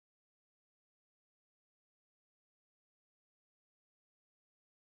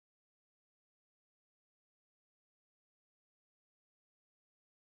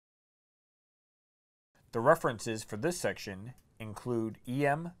The references for this section include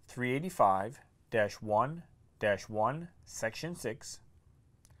EM 385-1-1, Section 6,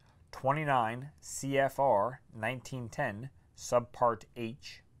 29 CFR 1910, Subpart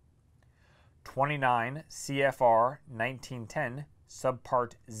H, 29 CFR 1910,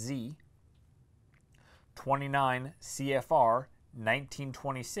 Subpart Z, 29 CFR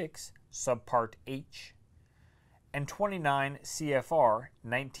 1926, Subpart H, and 29 CFR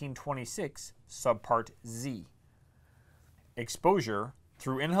 1926, Subpart Z. Exposure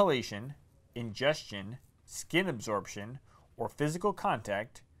through inhalation, ingestion, skin absorption, or physical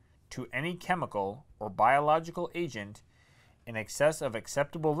contact to any chemical or biological agent in excess of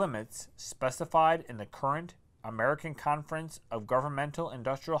acceptable limits specified in the current American Conference of Governmental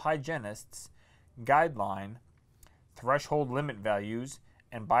Industrial Hygienists Guideline, Threshold Limit Values,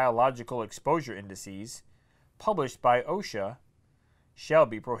 and Biological Exposure Indices, published by OSHA, shall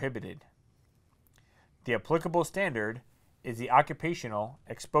be prohibited. The applicable standard is the Occupational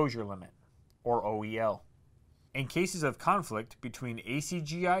Exposure Limit, or OEL. In cases of conflict between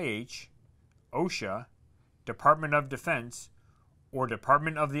ACGIH, OSHA, Department of Defense, or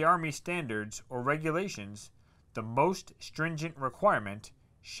Department of the Army standards or regulations, the most stringent requirement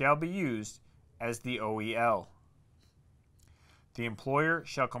shall be used as the OEL. The employer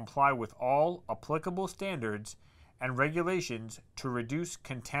shall comply with all applicable standards and regulations to reduce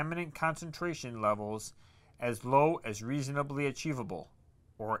contaminant concentration levels as low as reasonably achievable,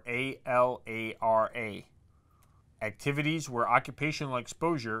 or ALARA. Activities where occupational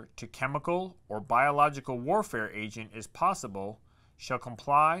exposure to chemical or biological warfare agent is possible shall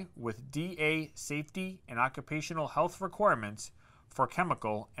comply with DA safety and occupational health requirements for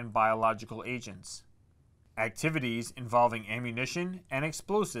chemical and biological agents. Activities involving ammunition and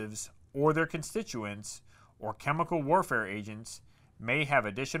explosives or their constituents or chemical warfare agents may have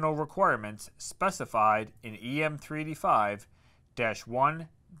additional requirements specified in EM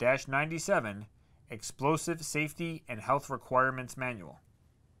 385-1-97 Explosive Safety and Health Requirements Manual.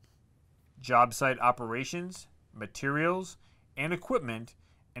 Job site operations, materials, and equipment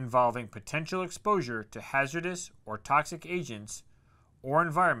involving potential exposure to hazardous or toxic agents or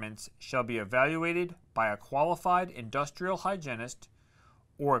environments shall be evaluated by a qualified industrial hygienist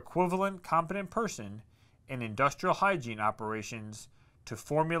or equivalent competent person in industrial hygiene operations to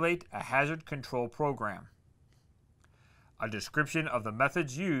formulate a hazard control program. A description of the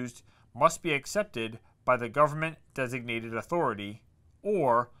methods used must be accepted by the government designated authority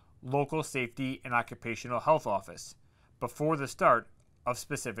or local safety and occupational health office before the start of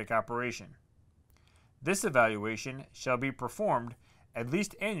specific operation. This evaluation shall be performed at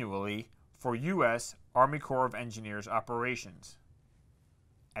least annually for U.S. Army Corps of Engineers operations.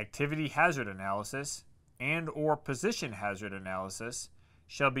 Activity hazard analysis and/or position hazard analysis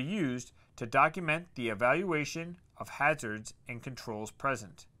shall be used to document the evaluation of hazards and controls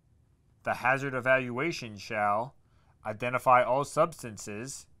present. The hazard evaluation shall identify all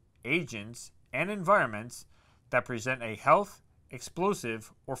substances, agents, and environments that present a health,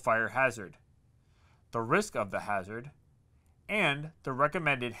 explosive, or fire hazard, the risk of the hazard, and the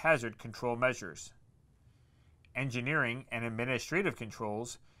recommended hazard control measures. Engineering and administrative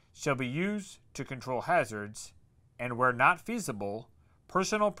controls shall be used to control hazards, and where not feasible,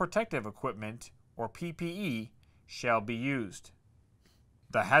 personal protective equipment, or PPE, shall be used.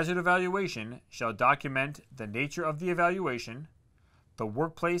 The hazard evaluation shall document the nature of the evaluation, the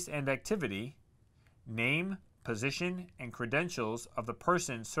workplace and activity, name, position, and credentials of the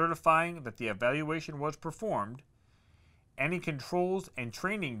person certifying that the evaluation was performed, any controls and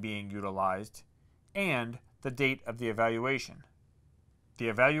training being utilized, and the date of the evaluation. The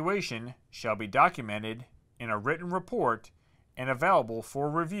evaluation shall be documented in a written report and available for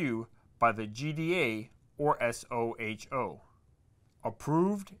review by the GDA or SOHO.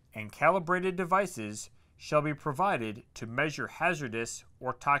 Approved and calibrated devices shall be provided to measure hazardous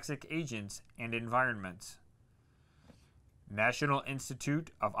or toxic agents and environments. National Institute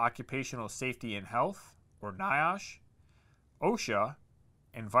of Occupational Safety and Health, or NIOSH, OSHA,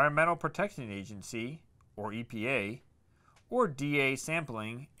 Environmental Protection Agency, or EPA, or DA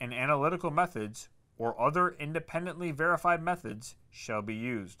sampling and analytical methods or other independently verified methods shall be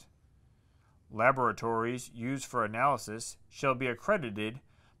used. Laboratories used for analysis shall be accredited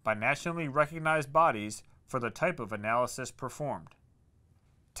by nationally recognized bodies for the type of analysis performed.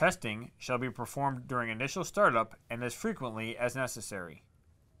 Testing shall be performed during initial startup and as frequently as necessary.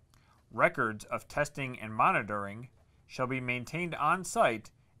 Records of testing and monitoring shall be maintained on site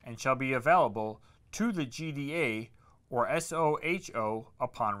and shall be available to the GDA or SOHO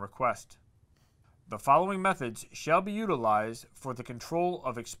upon request. The following methods shall be utilized for the control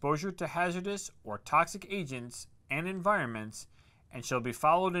of exposure to hazardous or toxic agents and environments and shall be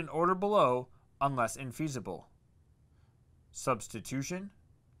followed in order below unless infeasible: substitution,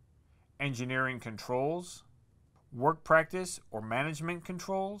 engineering controls, work practice or management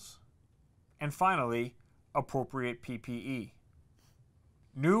controls, and finally, appropriate PPE.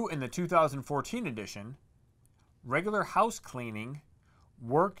 New in the 2014 edition, regular house cleaning,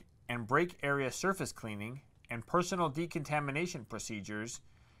 work and break area surface cleaning, and personal decontamination procedures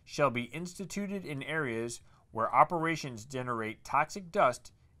shall be instituted in areas where operations generate toxic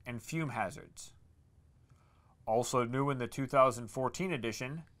dust and fume hazards. Also new in the 2014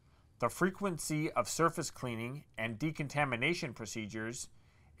 edition, the frequency of surface cleaning and decontamination procedures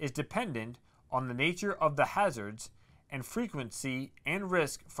is dependent on the nature of the hazards and frequency and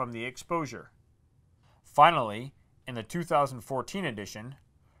risk from the exposure. Finally, in the 2014 edition,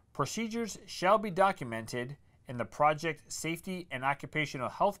 procedures shall be documented in the Project Safety and Occupational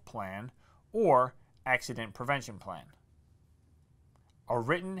Health Plan or Accident Prevention Plan. A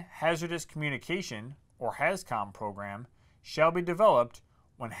written hazardous communication or HAZCOM program shall be developed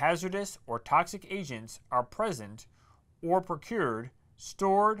when hazardous or toxic agents are present or procured,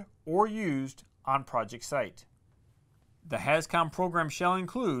 stored, or used on project site. The HAZCOM program shall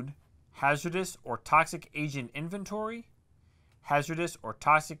include hazardous or toxic agent inventory, hazardous or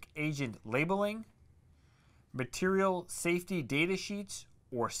toxic agent labeling, material safety data sheets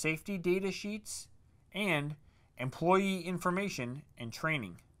or safety data sheets, and employee information and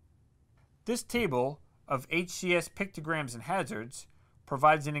training. This table of HCS pictograms and hazards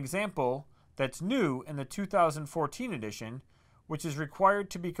provides an example that's new in the 2014 edition, which is required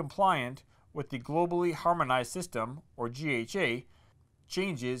to be compliant with the Globally Harmonized System, or GHA,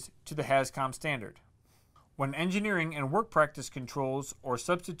 changes to the HAZCOM standard. When engineering and work practice controls or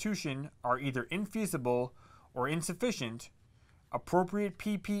substitution are either infeasible or insufficient, appropriate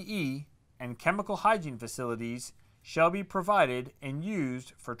PPE and chemical hygiene facilities shall be provided and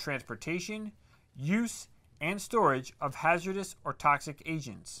used for transportation, use, and storage of hazardous or toxic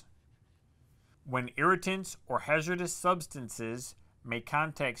agents. When irritants or hazardous substances may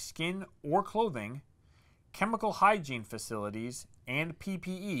contact skin or clothing, chemical hygiene facilities and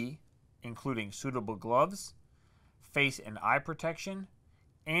PPE, including suitable gloves, face and eye protection,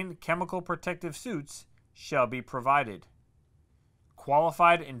 and chemical protective suits, shall be provided.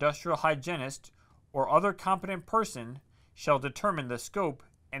 Qualified industrial hygienist or other competent person shall determine the scope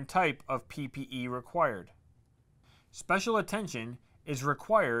and type of PPE required. Special attention is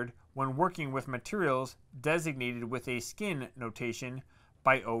required when working with materials designated with a skin notation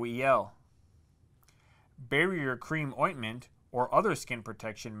by OEL. Barrier cream ointment or other skin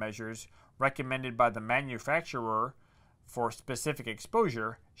protection measures recommended by the manufacturer for specific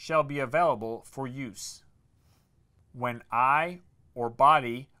exposure shall be available for use. When eye or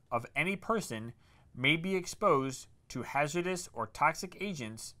body of any person may be exposed to hazardous or toxic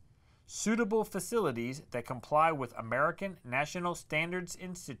agents, suitable facilities that comply with American National Standards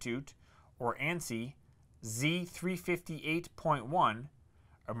Institute, or ANSI, Z358.1,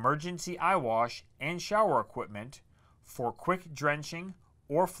 emergency eye wash and shower equipment for quick drenching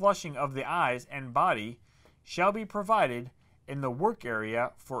or flushing of the eyes and body shall be provided in the work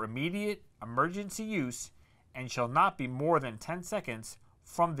area for immediate emergency use and shall not be more than 10 seconds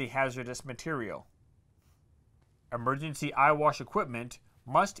from the hazardous material. Emergency eye wash equipment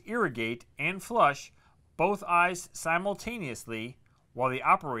must irrigate and flush both eyes simultaneously while the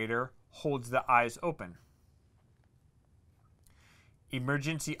operator holds the eyes open.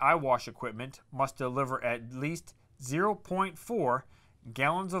 Emergency eye wash equipment must deliver at least 0.4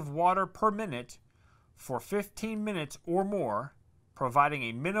 gallons of water per minute for 15 minutes or more, providing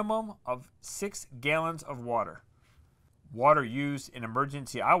a minimum of 6 gallons of water. Water used in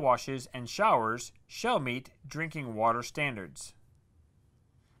emergency eye washes and showers shall meet drinking water standards.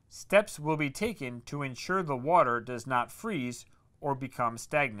 Steps will be taken to ensure the water does not freeze or become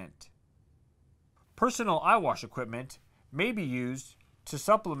stagnant. Personal eye wash equipment may be used to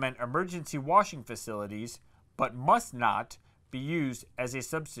supplement emergency washing facilities, but must not be used as a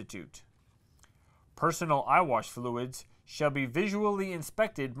substitute. Personal eye wash fluids shall be visually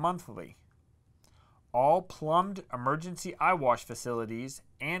inspected monthly. All plumbed emergency eye wash facilities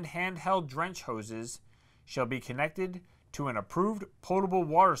and handheld drench hoses shall be connected to an approved potable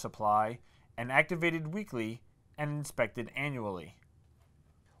water supply and activated weekly and inspected annually.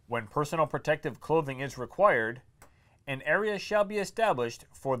 When personal protective clothing is required, an area shall be established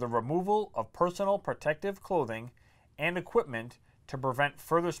for the removal of personal protective clothing and equipment to prevent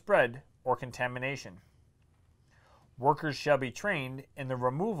further spread or contamination. Workers shall be trained in the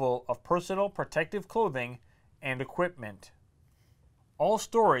removal of personal protective clothing and equipment. All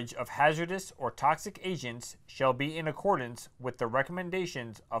storage of hazardous or toxic agents shall be in accordance with the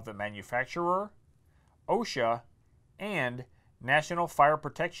recommendations of the manufacturer, OSHA, and National Fire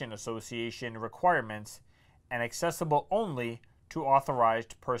Protection Association requirements and accessible only to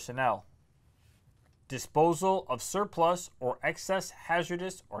authorized personnel. Disposal of surplus or excess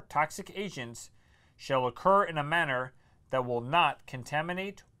hazardous or toxic agents shall occur in a manner that will not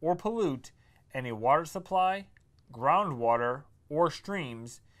contaminate or pollute any water supply, groundwater, or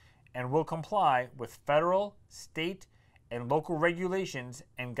streams, and will comply with federal, state, and local regulations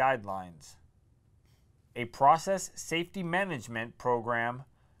and guidelines. A process safety management program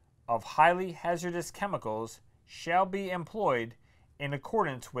of highly hazardous chemicals shall be employed in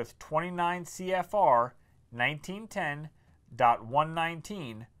accordance with 29 CFR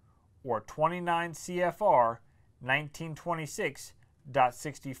 1910.119 or 29 CFR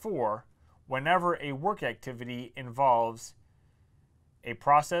 1926.64 whenever a work activity involves a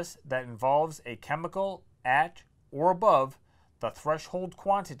process that involves a chemical at or above the threshold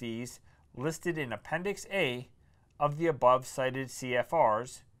quantities listed in Appendix A of the above cited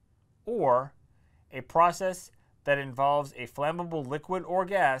CFRs, or a process that involves a flammable liquid or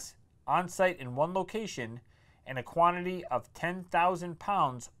gas on site in one location in a quantity of 10,000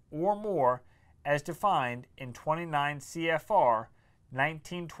 pounds or more as defined in 29 CFR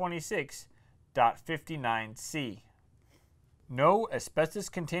 1926.59C. No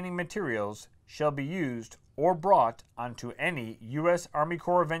asbestos-containing materials shall be used or brought onto any U.S. Army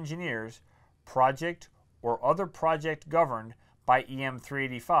Corps of Engineers project or other project governed by EM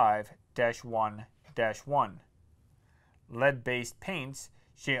 385-1-1. Lead-based paints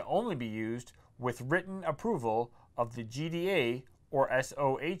shall only be used with written approval of the GDA or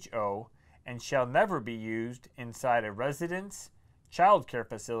SOHO and shall never be used inside a residence, child care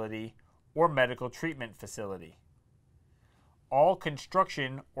facility, or medical treatment facility. All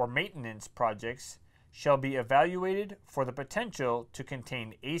construction or maintenance projects shall be evaluated for the potential to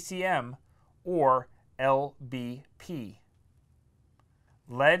contain ACM or LBP.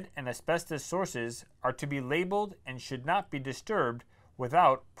 Lead and asbestos sources are to be labeled and should not be disturbed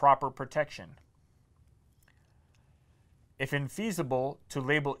without proper protection. If infeasible to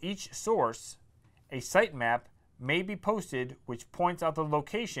label each source, a site map may be posted which points out the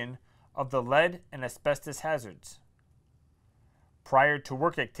location of the lead and asbestos hazards. Prior to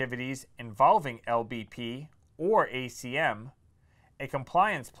work activities involving LBP or ACM, a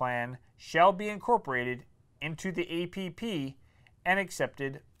compliance plan shall be incorporated into the APP and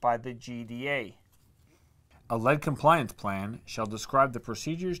accepted by the GDA. A lead compliance plan shall describe the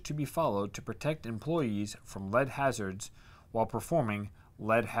procedures to be followed to protect employees from lead hazards while performing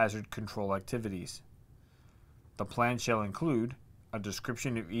lead hazard control activities. The plan shall include a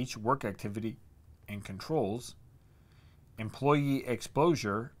description of each work activity and controls, employee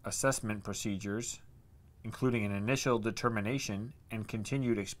exposure assessment procedures, including an initial determination and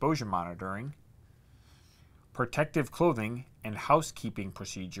continued exposure monitoring, protective clothing and housekeeping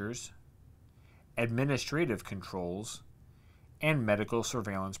procedures, administrative controls, and medical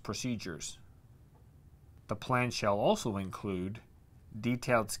surveillance procedures. The plan shall also include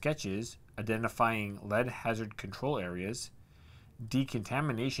detailed sketches identifying lead hazard control areas,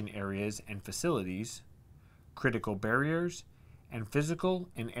 decontamination areas and facilities, critical barriers, and physical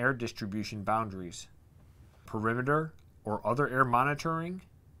and air distribution boundaries, perimeter or other air monitoring,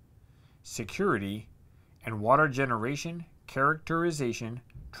 security, and water generation, characterization,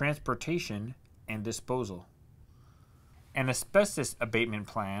 transportation, and disposal. An asbestos abatement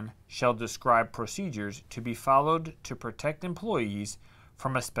plan shall describe procedures to be followed to protect employees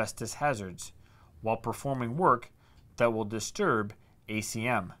from asbestos hazards while performing work that will disturb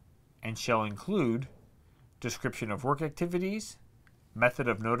ACM, and shall include description of work activities, method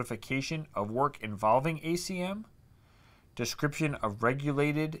of notification of work involving ACM, description of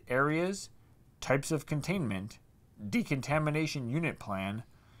regulated areas, types of containment, decontamination unit plan,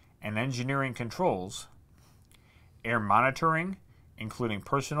 and engineering controls, air monitoring, including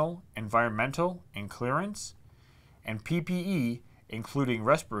personal, environmental, and clearance, and PPE, including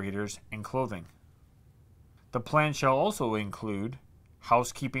respirators and clothing. The plan shall also include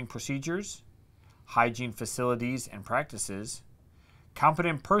housekeeping procedures, hygiene facilities and practices,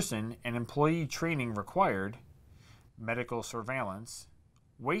 competent person and employee training required, medical surveillance,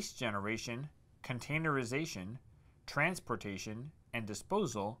 waste generation, containerization, transportation, and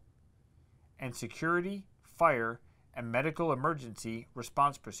disposal, and security, fire, and medical emergency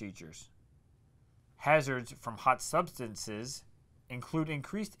response procedures. Hazards from hot substances include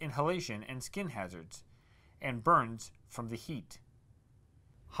increased inhalation and skin hazards, and burns from the heat.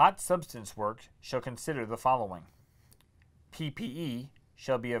 Hot substance work shall consider the following. PPE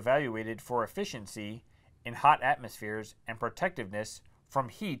shall be evaluated for efficiency in hot atmospheres and protectiveness from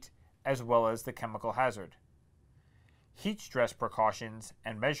heat as well as the chemical hazard. Heat stress precautions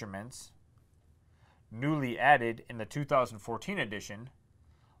and measurements, newly added in the 2014 edition,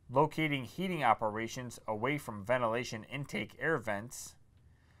 locating heating operations away from ventilation intake air vents.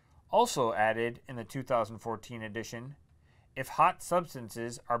 Also added in the 2014 edition, if hot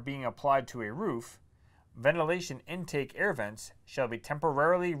substances are being applied to a roof, ventilation intake air vents shall be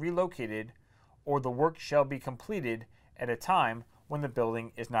temporarily relocated or the work shall be completed at a time when the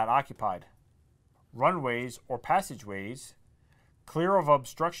building is not occupied. Runways or passageways, clear of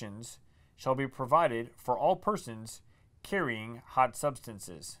obstructions, shall be provided for all persons carrying hot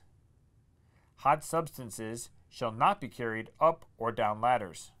substances. Hot substances shall not be carried up or down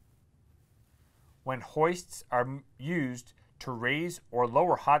ladders. When hoists are used to raise or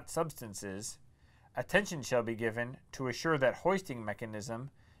lower hot substances, attention shall be given to assure that hoisting mechanism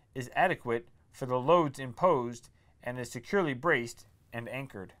is adequate for the loads imposed and is securely braced and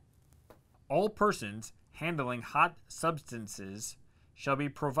anchored. All persons handling hot substances shall be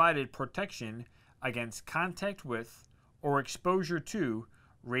provided protection against contact with or exposure to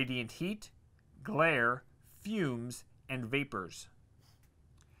radiant heat, glare, fumes, and vapors.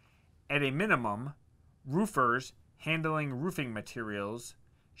 At a minimum, roofers handling roofing materials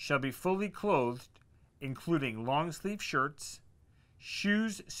shall be fully clothed, including long-sleeve shirts,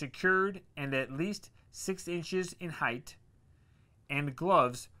 shoes secured and at least 6 inches in height, and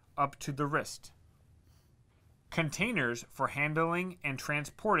gloves up to the wrist. Containers for handling and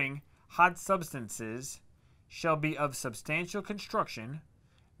transporting hot substances shall be of substantial construction,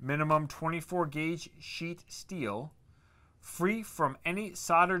 minimum 24-gauge sheet steel, free from any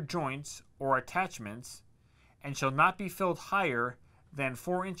soldered joints or attachments, and shall not be filled higher than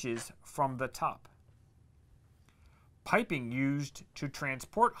 4 inches from the top. Piping used to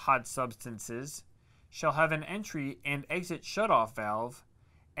transport hot substances shall have an entry and exit shutoff valve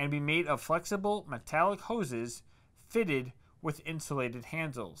and be made of flexible metallic hoses fitted with insulated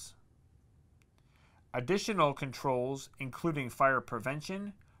handles. Additional controls, including fire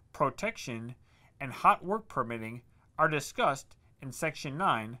prevention, protection, and hot work permitting, are discussed in Section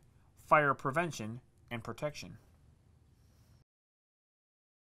 9, Fire Prevention and Protection.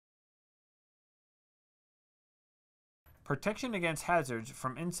 Protection against hazards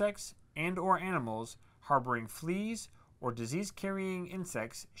from insects and/or animals harboring fleas or disease-carrying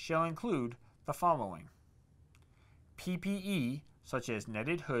insects shall include the following. PPE, such as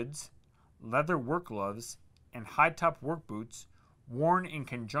netted hoods, leather work gloves, and high-top work boots worn in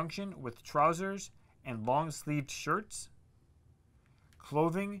conjunction with trousers and long-sleeved shirts.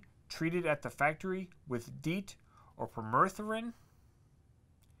 Clothing treated at the factory with DEET or permethrin.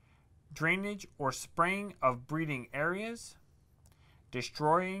 Drainage or spraying of breeding areas.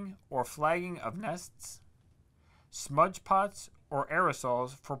 Destroying or flagging of nests. Smudge pots or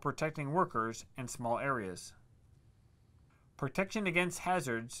aerosols for protecting workers in small areas. Protection against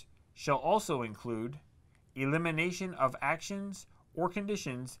hazards shall also include elimination of actions or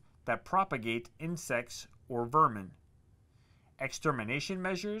conditions that propagate insects or vermin, extermination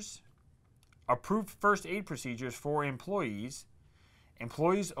measures, approved first aid procedures for employees.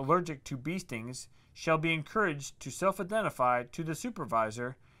 Employees allergic to bee stings shall be encouraged to self-identify to the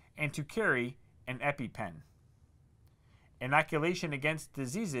supervisor and to carry an EpiPen. Inoculation against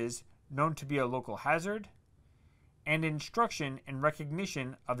diseases known to be a local hazard, and instruction and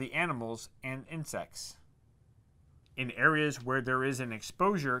recognition of the animals and insects. In areas where there is an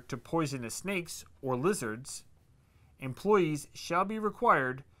exposure to poisonous snakes or lizards, employees shall be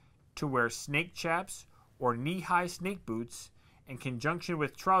required to wear snake chaps or knee-high snake boots in conjunction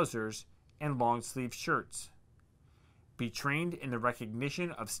with trousers and long-sleeve shirts. Be trained in the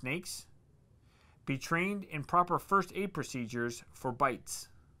recognition of snakes. Be trained in proper first aid procedures for bites.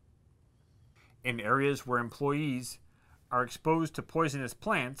 In areas where employees are exposed to poisonous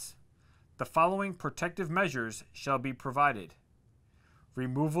plants, the following protective measures shall be provided: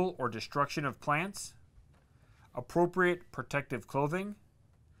 removal or destruction of plants, appropriate protective clothing,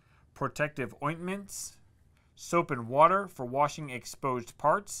 protective ointments, soap and water for washing exposed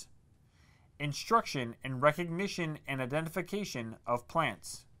parts, instruction in recognition and identification of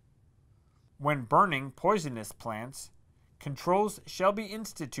plants. When burning poisonous plants, controls shall be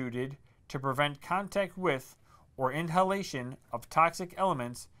instituted to prevent contact with or inhalation of toxic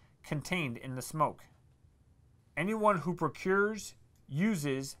elements contained in the smoke. Anyone who procures,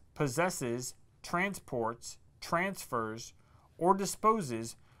 uses, possesses, transports, transfers, or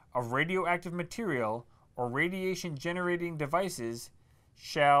disposes of radioactive material or radiation generating devices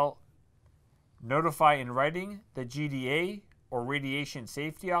shall notify in writing the GDA or radiation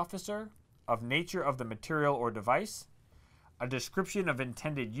safety officer of nature of the material or device, a description of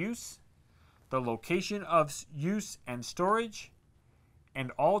intended use, the location of use and storage, and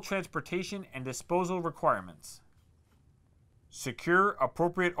all transportation and disposal requirements. Secure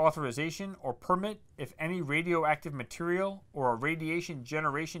appropriate authorization or permit if any radioactive material or a radiation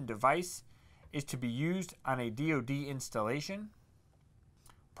generation device is to be used on a DoD installation.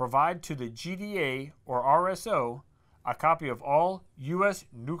 Provide to the GDA or RSO a copy of all U.S.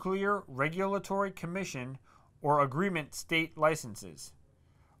 Nuclear Regulatory Commission or Agreement state licenses,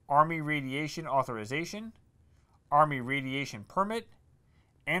 Army Radiation Authorization, Army Radiation Permit,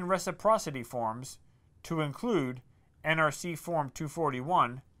 and reciprocity forms to include NRC Form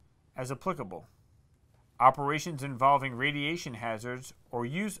 241 as applicable. Operations involving radiation hazards or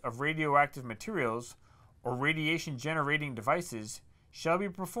use of radioactive materials or radiation generating devices shall be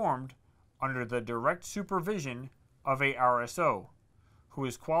performed under the direct supervision of a RSO, who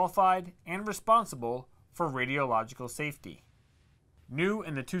is qualified and responsible for radiological safety. New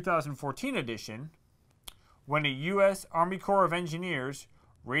in the 2014 edition, when a U.S. Army Corps of Engineers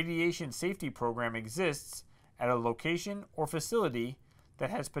radiation safety program exists at a location or facility that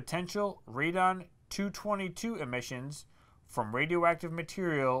has potential radon-222 emissions from radioactive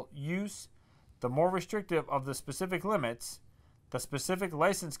material use, the more restrictive of the specific limits, the specific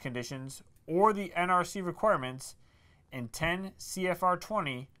license conditions, or the NRC requirements in 10 CFR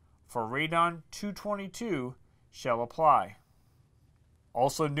 20 for radon-222 shall apply.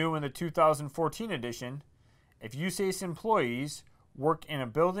 Also new in the 2014 edition, if USACE employees work in a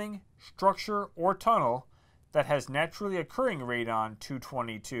building, structure, or tunnel that has naturally occurring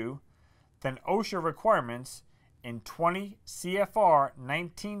radon-222, then OSHA requirements in 20 CFR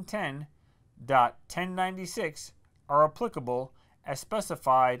 1910.1096 are applicable as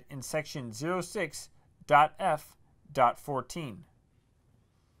specified in section 06.f.14.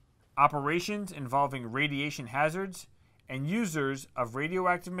 Operations involving radiation hazards and users of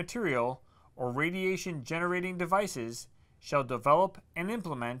radioactive material or radiation generating devices shall develop and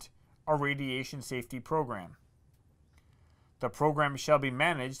implement a radiation safety program. The program shall be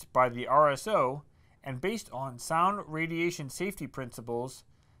managed by the RSO and based on sound radiation safety principles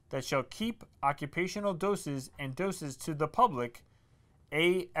that shall keep occupational doses and doses to the public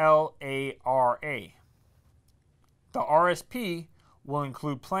ALARA. The RSP will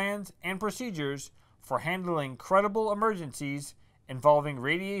include plans and procedures for handling credible emergencies involving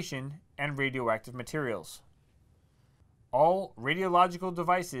radiation and radioactive materials. All radiological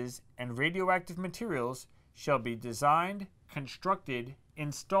devices and radioactive materials shall be designed, constructed,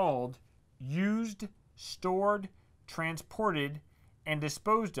 installed, used, stored, transported, and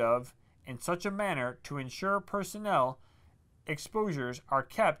disposed of in such a manner to ensure personnel exposures are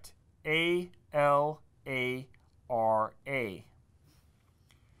kept ALARA.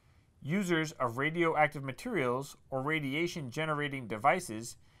 Users of radioactive materials or radiation generating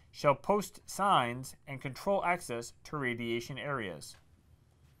devices shall post signs and control access to radiation areas.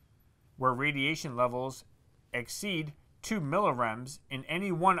 Where radiation levels exceed 2 millirems in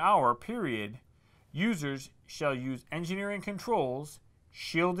any 1 hour period, users shall use engineering controls,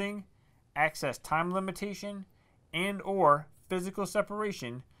 shielding, access time limitation, and or physical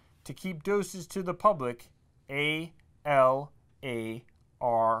separation to keep doses to the public ALARA.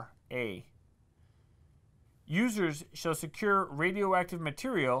 Users shall secure radioactive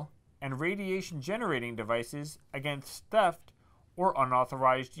material and radiation generating devices against theft or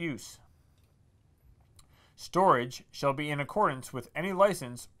unauthorized use. Storage shall be in accordance with any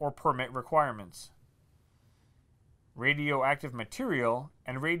license or permit requirements. Radioactive material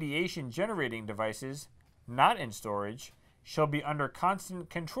and radiation generating devices not in storage shall be under constant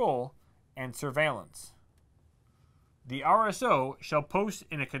control and surveillance. The RSO shall post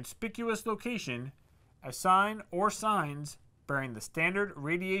in a conspicuous location a sign or signs bearing the standard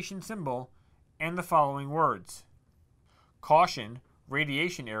radiation symbol and the following words: Caution,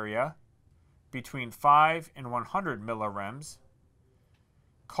 radiation area between 5 and 100 millirems.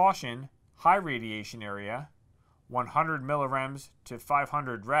 Caution, high radiation area 100 millirems to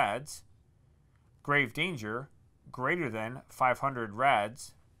 500 rads. Grave danger greater than 500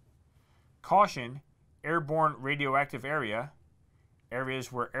 rads. Caution, airborne radioactive area,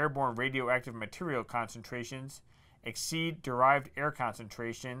 areas where airborne radioactive material concentrations exceed derived air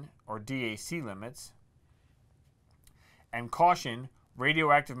concentration or DAC limits. And caution,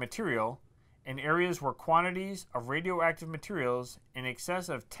 radioactive material in areas where quantities of radioactive materials in excess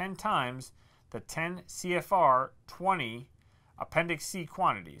of 10 times the 10 CFR 20 Appendix C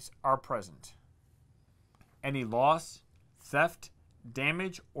quantities are present. Any loss, theft,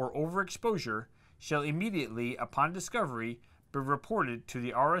 damage, or overexposure shall immediately, upon discovery, be reported to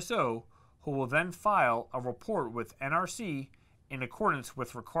the RSO, who will then file a report with NRC in accordance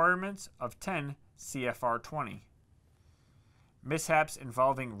with requirements of 10 CFR 20. Mishaps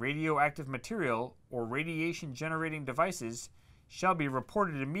involving radioactive material or radiation-generating devices shall be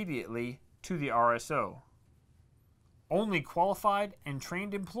reported immediately to the RSO. Only qualified and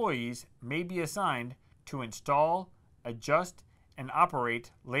trained employees may be assigned to install, adjust, and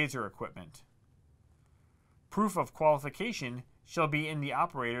operate laser equipment. Proof of qualification shall be in the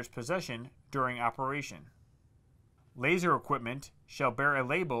operator's possession during operation. Laser equipment shall bear a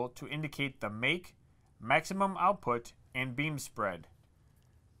label to indicate the make, maximum output, and beam spread.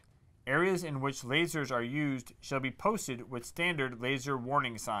 Areas in which lasers are used shall be posted with standard laser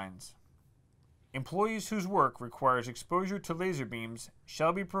warning signs. Employees whose work requires exposure to laser beams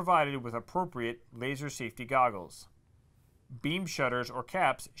shall be provided with appropriate laser safety goggles. Beam shutters or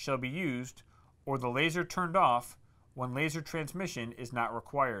caps shall be used, or the laser turned off when laser transmission is not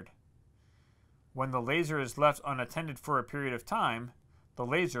required. When the laser is left unattended for a period of time, the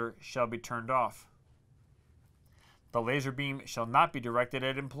laser shall be turned off. The laser beam shall not be directed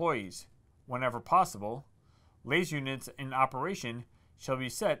at employees. Whenever possible, laser units in operation shall be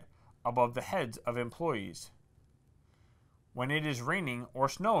set above the heads of employees. When it is raining or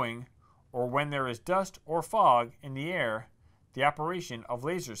snowing, or when there is dust or fog in the air, the operation of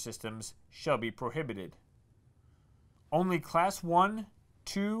laser systems shall be prohibited. Only Class 1,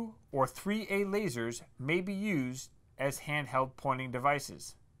 2, or 3A lasers may be used as handheld pointing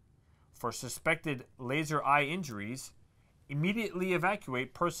devices. For suspected laser eye injuries, immediately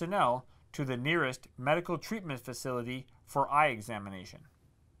evacuate personnel to the nearest medical treatment facility for eye examination.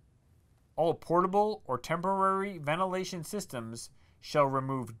 All portable or temporary ventilation systems shall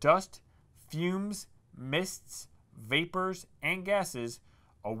remove dust, fumes, mists, vapors, and gases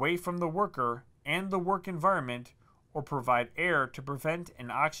away from the worker and the work environment, or provide air to prevent an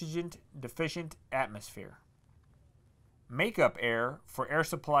oxygen-deficient atmosphere. Makeup air for air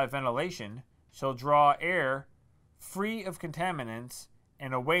supply ventilation shall draw air free of contaminants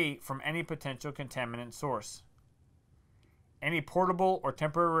and away from any potential contaminant source. Any portable or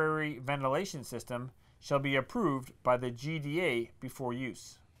temporary ventilation system shall be approved by the GDA before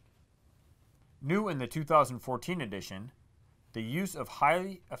use. New in the 2014 edition, the use of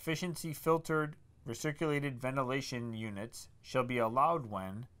high-efficiency filtered recirculated ventilation units shall be allowed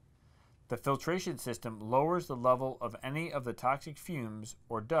when the filtration system lowers the level of any of the toxic fumes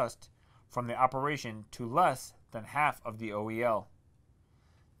or dust from the operation to less than half of the OEL.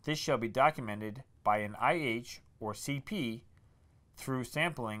 This shall be documented by an IH or CP through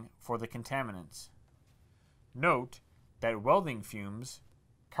sampling for the contaminants. Note that welding fumes,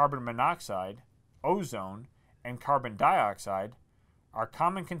 carbon monoxide, ozone, and carbon dioxide are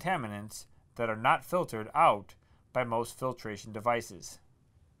common contaminants that are not filtered out by most filtration devices.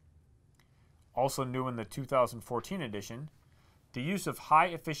 Also new in the 2014 edition, the use of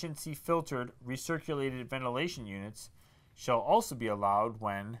high-efficiency filtered recirculated ventilation units shall also be allowed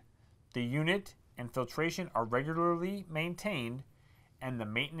when the unit and filtration are regularly maintained and the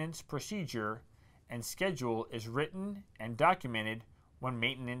maintenance procedure and schedule is written and documented when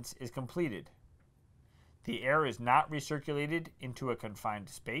maintenance is completed. The air is not recirculated into a confined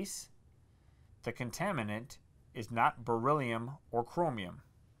space. The contaminant is not beryllium or chromium.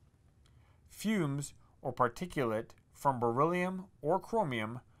 Fumes or particulate from beryllium or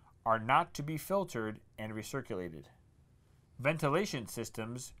chromium are not to be filtered and recirculated. Ventilation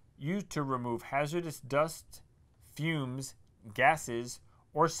systems used to remove hazardous dust, fumes, gases,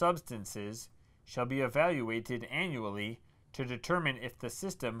 or substances shall be evaluated annually to determine if the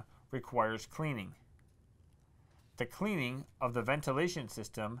system requires cleaning. The cleaning of the ventilation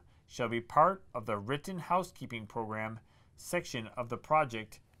system shall be part of the Written Housekeeping Program section of the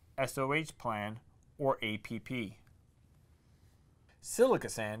project SOH Plan or APP. Silica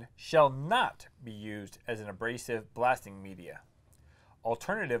sand shall not be used as an abrasive blasting media.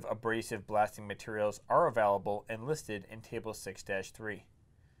 Alternative abrasive blasting materials are available and listed in Table 6-3.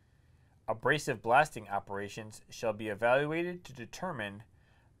 Abrasive blasting operations shall be evaluated to determine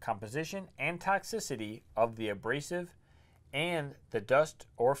composition and toxicity of the abrasive and the dust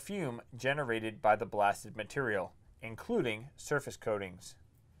or fume generated by the blasted material, including surface coatings.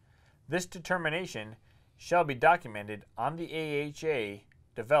 This determination shall be documented on the AHA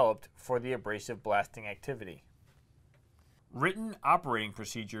developed for the abrasive blasting activity. Written operating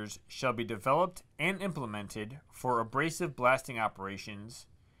procedures shall be developed and implemented for abrasive blasting operations,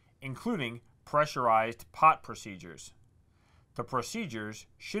 including pressurized pot procedures. The procedures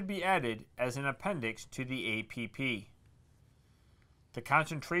should be added as an appendix to the APP. The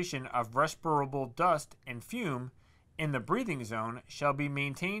concentration of respirable dust and fume in the breathing zone shall be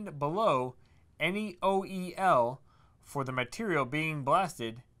maintained below any OEL for the material being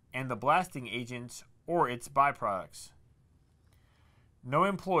blasted and the blasting agents or its byproducts. No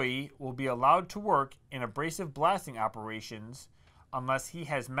employee will be allowed to work in abrasive blasting operations unless he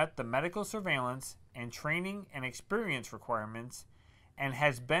has met the medical surveillance and training and experience requirements and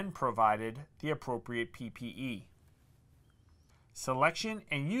has been provided the appropriate PPE. Selection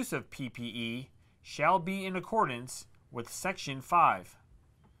and use of PPE shall be in accordance with Section 5.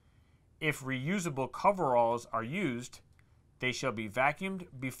 If reusable coveralls are used, they shall be vacuumed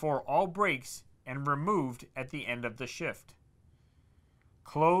before all breaks and removed at the end of the shift.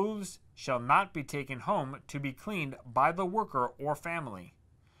 Clothes shall not be taken home to be cleaned by the worker or family,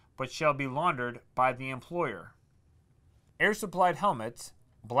 but shall be laundered by the employer. Air-supplied helmets,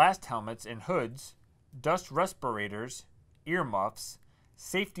 blast helmets and hoods, dust respirators, earmuffs,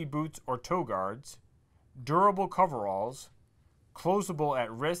 safety boots or toe guards, durable coveralls, closable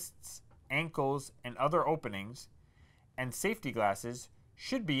at wrists, ankles, and other openings, and safety glasses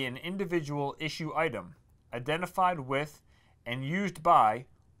should be an individual issue item, identified with and used by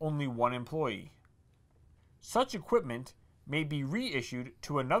only one employee. Such equipment may be reissued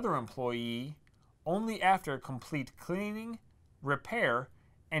to another employee only after complete cleaning, repair,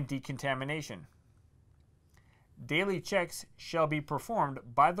 and decontamination. Daily checks shall be performed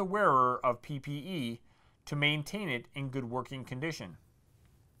by the wearer of PPE to maintain it in good working condition.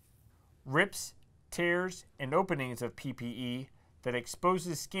 Rips, tears, and openings of PPE that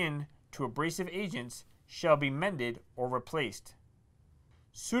exposes skin to abrasive agents shall be mended or replaced.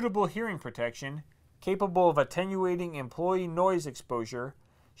 Suitable hearing protection, capable of attenuating employee noise exposure,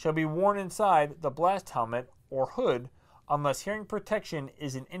 shall be worn inside the blast helmet or hood unless hearing protection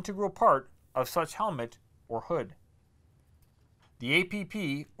is an integral part of such helmet or hood. The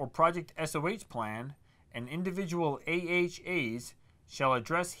APP or Project SOH plan and individual AHAs shall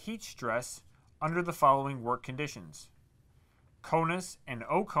address heat stress under the following work conditions: CONUS and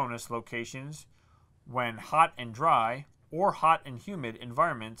OCONUS locations when hot and dry or hot and humid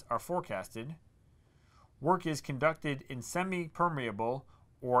environments are forecasted. Work is conducted in semi-permeable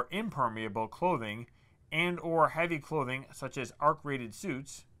or impermeable clothing and or heavy clothing such as arc-rated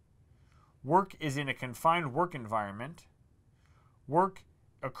suits. Work is in a confined work environment. Work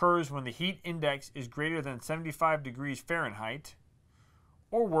occurs when the heat index is greater than 75 degrees Fahrenheit,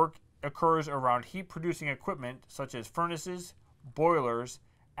 or work occurs around heat-producing equipment such as furnaces, boilers,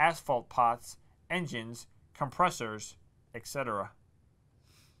 asphalt pots, engines, compressors, etc.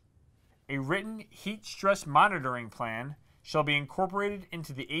 A written heat stress monitoring plan shall be incorporated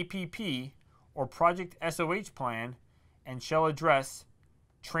into the APP or Project SOH plan and shall address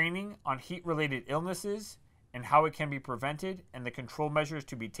training on heat-related illnesses and how it can be prevented and the control measures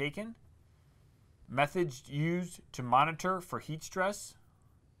to be taken, methods used to monitor for heat stress,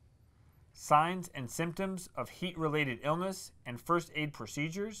 signs and symptoms of heat-related illness and first aid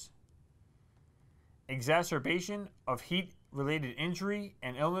procedures, exacerbation of heat-related injury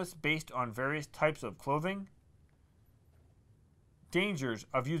and illness based on various types of clothing, dangers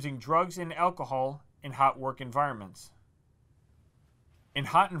of using drugs and alcohol in hot work environments. In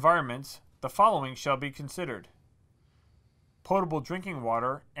hot environments, the following shall be considered: potable drinking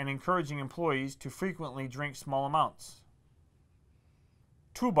water and encouraging employees to frequently drink small amounts.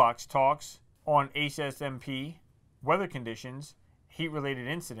 Toolbox talks on HSMP, weather conditions, heat-related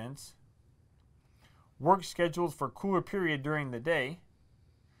incidents. Work scheduled for cooler period during the day.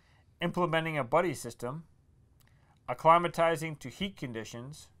 Implementing a buddy system. Acclimatizing to heat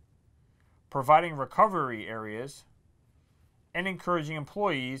conditions. Providing recovery areas. And encouraging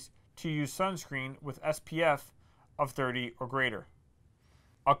employees to use sunscreen with SPF of 30 or greater.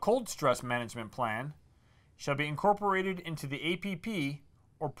 A cold stress management plan shall be incorporated into the APP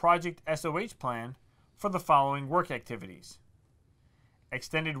or Project SOH plan for the following work activities: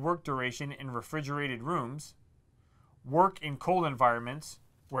 extended work duration in refrigerated rooms, work in cold environments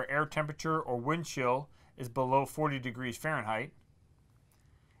where air temperature or wind chill is below 40 degrees Fahrenheit,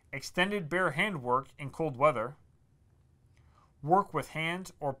 extended bare hand work in cold weather, work with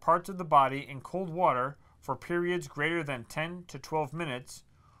hands or parts of the body in cold water for periods greater than 10 to 12 minutes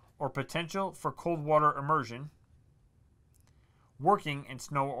or potential for cold water immersion, working in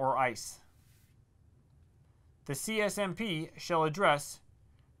snow or ice. The CSMP shall address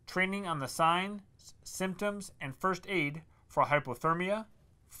training on the signs, symptoms, and first aid for hypothermia,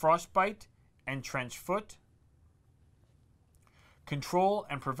 frostbite, and trench foot, control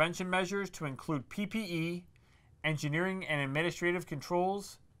and prevention measures to include PPE engineering and administrative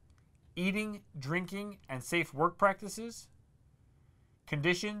controls, eating, drinking, and safe work practices,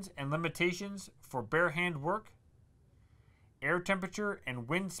 conditions and limitations for bare hand work, air temperature and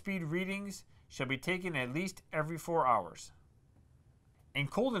wind speed readings shall be taken at least every 4 hours. In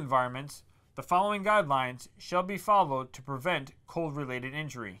cold environments, the following guidelines shall be followed to prevent cold-related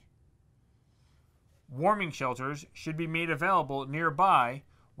injury. Warming shelters should be made available nearby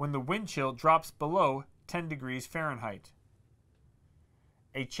when the wind chill drops below 10 degrees Fahrenheit.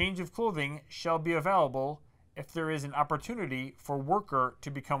 A change of clothing shall be available if there is an opportunity for worker to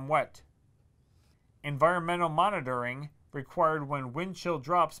become wet. Environmental monitoring required when wind chill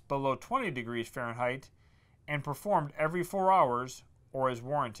drops below 20 degrees Fahrenheit and performed every 4 hours or is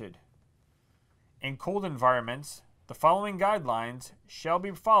warranted. In cold environments, the following guidelines shall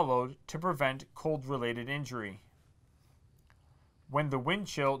be followed to prevent cold-related injury. When the wind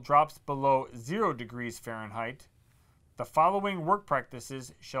chill drops below 0 degrees Fahrenheit, the following work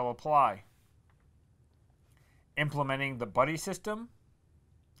practices shall apply: implementing the buddy system,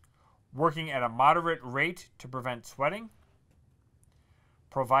 working at a moderate rate to prevent sweating,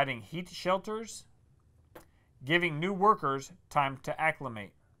 providing heat shelters, giving new workers time to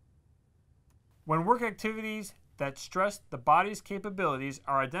acclimate. When work activities that stress the body's capabilities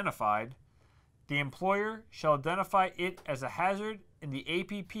are identified, the employer shall identify it as a hazard in the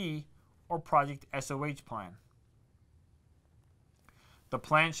APP or Project SOH plan. The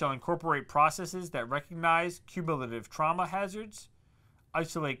plan shall incorporate processes that recognize cumulative trauma hazards,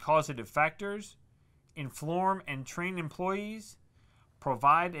 isolate causative factors, inform and train employees,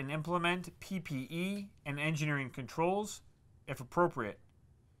 provide and implement PPE and engineering controls, if appropriate.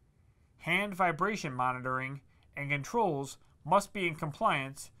 Hand vibration monitoring and controls must be in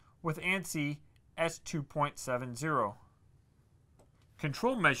compliance with ANSI S2.70.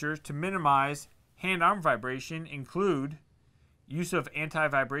 Control measures to minimize hand-arm vibration include use of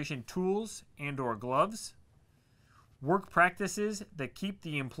anti-vibration tools and/or gloves, work practices that keep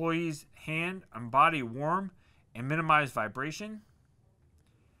the employee's hand and body warm and minimize vibration,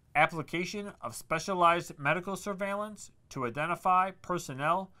 application of specialized medical surveillance to identify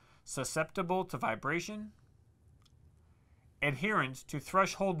personnel susceptible to vibration, adherence to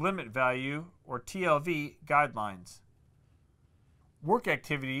threshold limit value or TLV guidelines. Work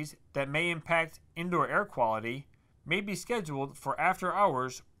activities that may impact indoor air quality may be scheduled for after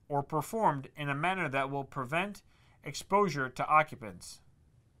hours or performed in a manner that will prevent exposure to occupants.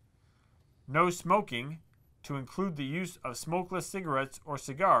 No smoking, to include the use of smokeless cigarettes or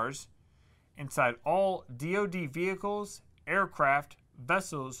cigars, inside all DoD vehicles, aircraft,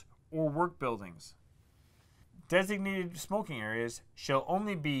 vessels, or work buildings. Designated smoking areas shall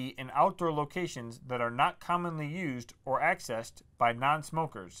only be in outdoor locations that are not commonly used or accessed by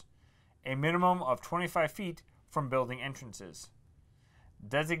non-smokers, a minimum of 25 feet from building entrances.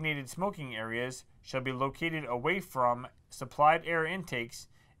 Designated smoking areas shall be located away from supplied air intakes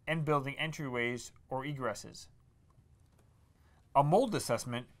and building entryways or egresses. A mold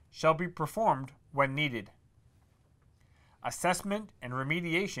assessment shall be performed when needed. Assessment and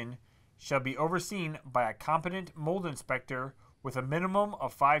remediation shall be overseen by a competent mold inspector with a minimum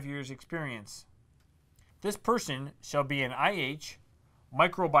of 5 years' experience. This person shall be an IH,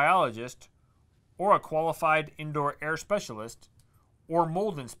 microbiologist, or a qualified indoor air specialist, or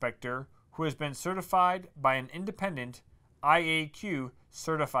mold inspector who has been certified by an independent IAQ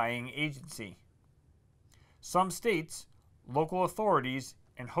certifying agency. Some states, local authorities,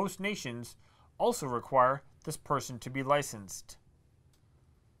 and host nations also require this person to be licensed.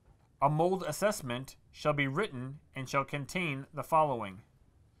 A mold assessment shall be written and shall contain the following: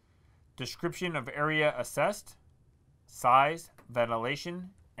 description of area assessed, size,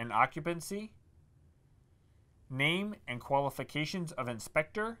 ventilation, and occupancy, name and qualifications of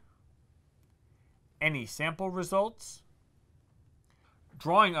inspector, any sample results,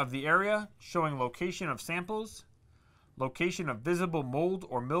 drawing of the area showing location of samples, location of visible mold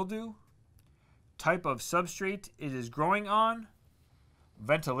or mildew, type of substrate it is growing on,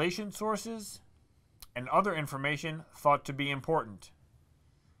 ventilation sources, and other information thought to be important,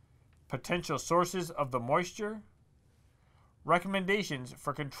 potential sources of the moisture, recommendations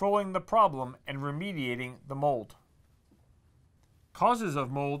for controlling the problem and remediating the mold. Causes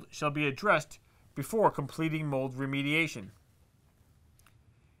of mold shall be addressed before completing mold remediation.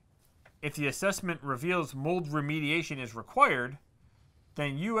 If the assessment reveals mold remediation is required,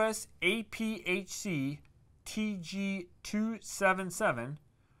 then US APHC TG277,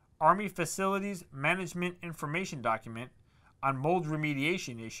 Army Facilities Management Information Document on mold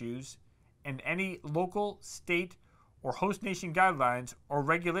remediation issues, and any local, state, or host nation guidelines or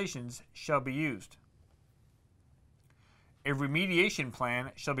regulations shall be used. A remediation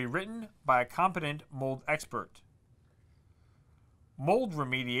plan shall be written by a competent mold expert. Mold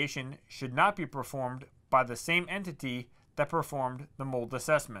remediation should not be performed by the same entity that performed the mold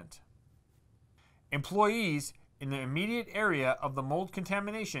assessment. Employees in the immediate area of the mold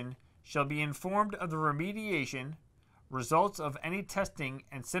contamination shall be informed of the remediation, results of any testing,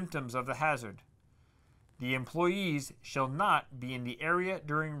 and symptoms of the hazard. The employees shall not be in the area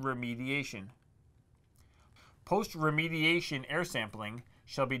during remediation. Post-remediation air sampling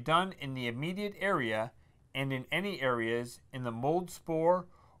shall be done in the immediate area and in any areas in the mold spore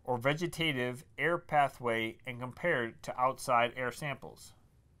or vegetative air pathway and compared to outside air samples.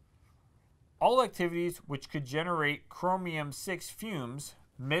 All activities which could generate chromium-6 fumes,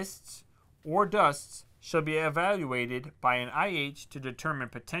 mists, or dusts shall be evaluated by an IH to determine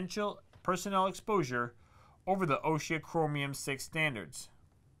potential personnel exposure over the OSHA chromium-6 standards.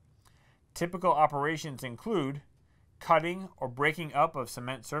 Typical operations include cutting or breaking up of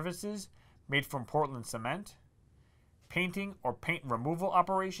cement surfaces made from Portland cement, painting or paint removal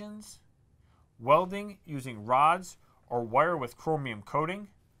operations, welding using rods or wire with chromium coating,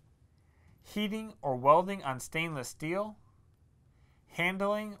 heating or welding on stainless steel,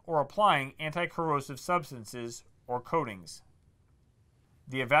 handling or applying anti-corrosive substances or coatings.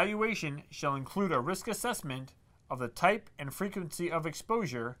 The evaluation shall include a risk assessment of the type and frequency of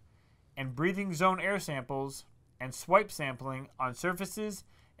exposure and breathing zone air samples and swipe sampling on surfaces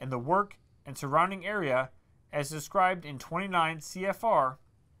in the work and surrounding area as described in 29 CFR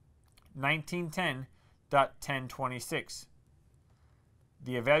 1910.1026.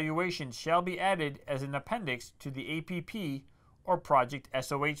 The evaluation shall be added as an appendix to the APP or Project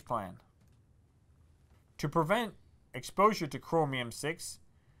SOH plan. To prevent exposure to chromium-6,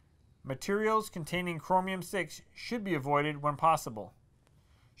 materials containing chromium-6 should be avoided when possible.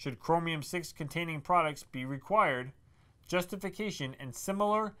 Should chromium-6 containing products be required, justification and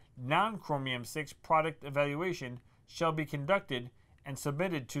similar non-chromium-6 product evaluation shall be conducted and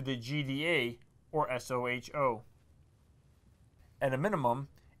submitted to the GDA or SOHO. At a minimum,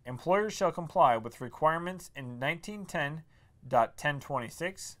 employers shall comply with requirements in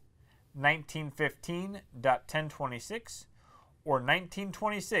 1910.1026, 1915.1026, or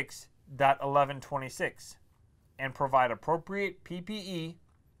 1926.1126, and provide appropriate PPE,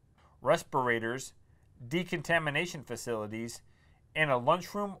 respirators, decontamination facilities, and a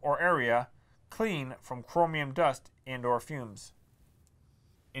lunchroom or area clean from chromium dust and/or fumes.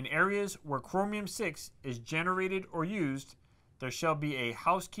 In areas where chromium-6 is generated or used, there shall be a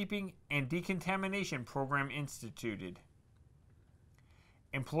housekeeping and decontamination program instituted.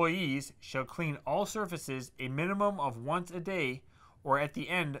 Employees shall clean all surfaces a minimum of once a day or at the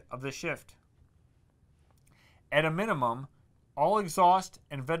end of the shift. At a minimum, all exhaust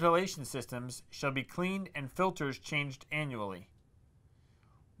and ventilation systems shall be cleaned and filters changed annually.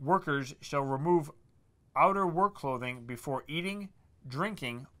 Workers shall remove outer work clothing before eating,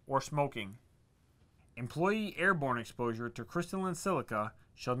 drinking, or smoking. Employee airborne exposure to crystalline silica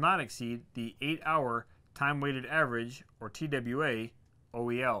shall not exceed the 8-hour time-weighted average, or TWA,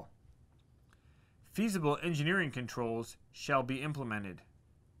 OEL. Feasible engineering controls shall be implemented.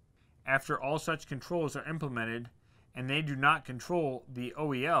 After all such controls are implemented and they do not control the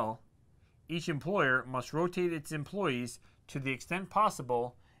OEL, each employer must rotate its employees to the extent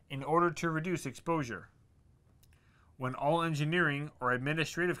possible in order to reduce exposure. When all engineering or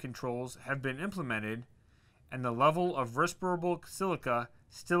administrative controls have been implemented and the level of respirable silica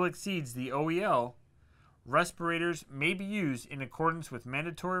still exceeds the OEL, respirators may be used in accordance with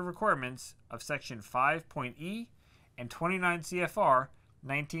mandatory requirements of Section 5.E and 29 CFR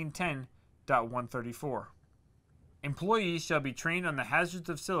 1910.134. Employees shall be trained on the hazards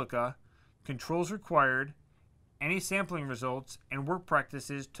of silica, controls required, any sampling results, and work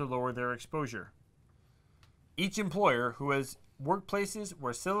practices to lower their exposure. Each employer who has workplaces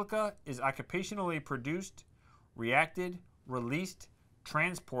where silica is occupationally produced, reacted, released,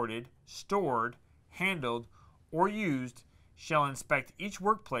 transported, stored, handled, or used shall inspect each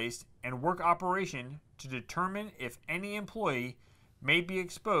workplace and work operation to determine if any employee may be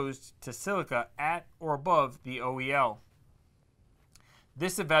exposed to silica at or above the OEL.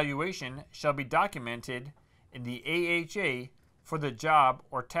 This evaluation shall be documented in the AHA for the job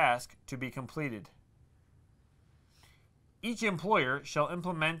or task to be completed. Each employer shall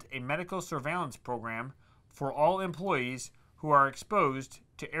implement a medical surveillance program for all employees who are exposed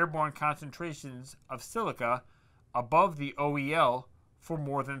to airborne concentrations of silica above the OEL for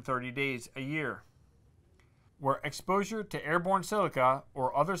more than 30 days a year. Where exposure to airborne silica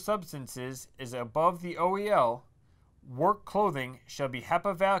or other substances is above the OEL, work clothing shall be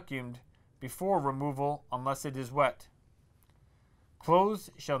HEPA vacuumed before removal unless it is wet. Clothes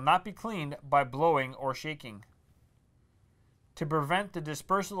shall not be cleaned by blowing or shaking. To prevent the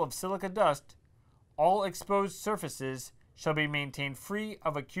dispersal of silica dust, all exposed surfaces shall be maintained free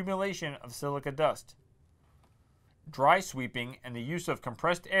of accumulation of silica dust. Dry sweeping and the use of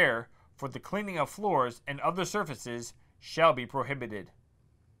compressed air for the cleaning of floors and other surfaces shall be prohibited.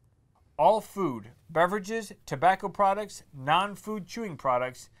 All food, beverages, tobacco products, non-food chewing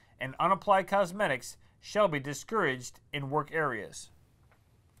products, and unapplied cosmetics shall be discouraged in work areas.